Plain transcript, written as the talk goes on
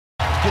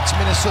gets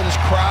Minnesota's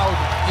crowd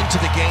into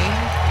the game.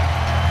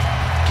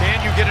 Can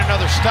you get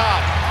another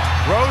stop?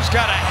 Rose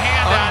got a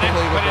hand on it,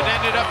 but it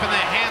ended up in the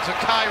hands of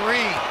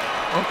Kyrie.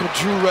 Uncle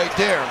Drew right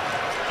there.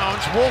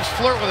 Wolves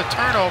flirt with a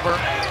turnover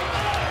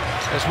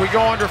as we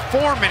go under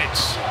 4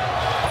 minutes.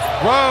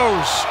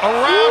 Rose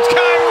around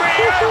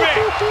Kyrie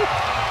Irving.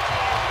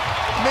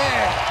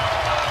 Man.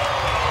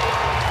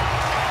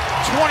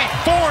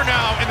 24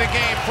 now in the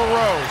game for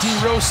Rose. D.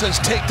 Rose says,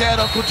 take that,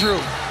 Uncle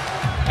Drew.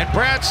 And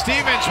Brad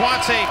Stevens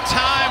wants a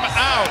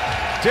timeout.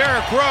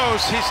 Derrick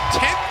Rose, his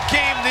 10th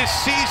game this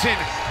season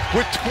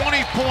with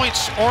 20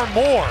 points or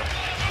more.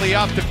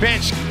 Off the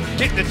bench,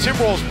 getting the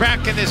Timberwolves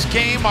back in this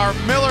game. Our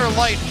Miller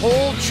Lite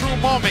hold true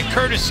moment,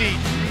 courtesy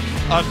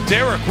of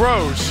Derrick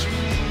Rose.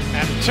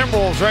 And the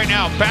Timberwolves right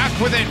now back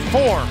within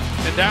 4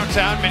 in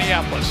downtown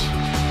Minneapolis.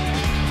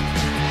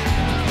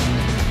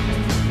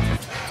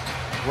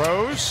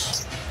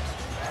 Rose.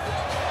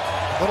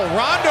 Little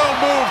rondo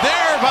move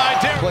there by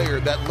Derrick.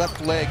 Player, that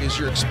left leg is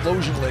your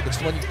explosion leg. It's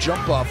the one you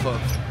jump off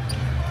of.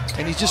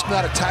 And he's just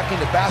not attacking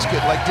the basket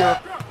like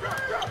Derrick.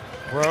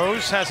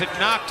 Rose has it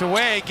knocked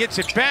away, gets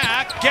it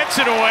back, gets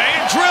it away,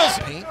 and drills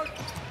it.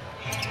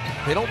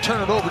 They don't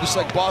turn it over just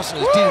like Boston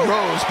as D.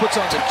 Rose puts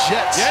on the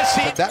Jets. Yes,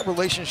 but that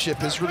relationship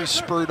has really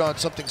spurred on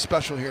something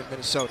special here in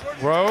Minnesota.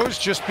 Rose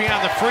just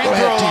beyond the free throw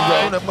line.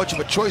 line. Don't have much of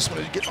a choice when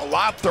you're getting a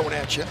lob thrown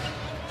at you.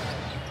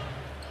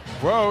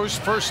 Rose,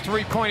 first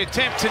three-point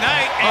attempt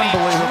tonight, and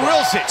unbelievable. He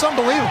drills it. It's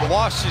unbelievable.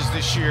 Losses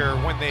this year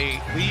when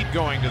they lead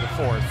going to the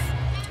 4th.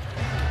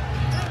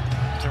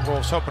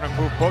 Timberwolves hoping to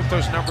move both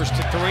those numbers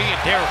to 3,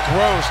 and Derrick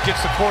Rose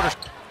gets the quarter.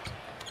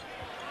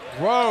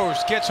 Rose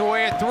gets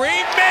away at 3,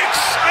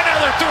 makes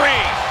another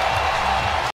 3.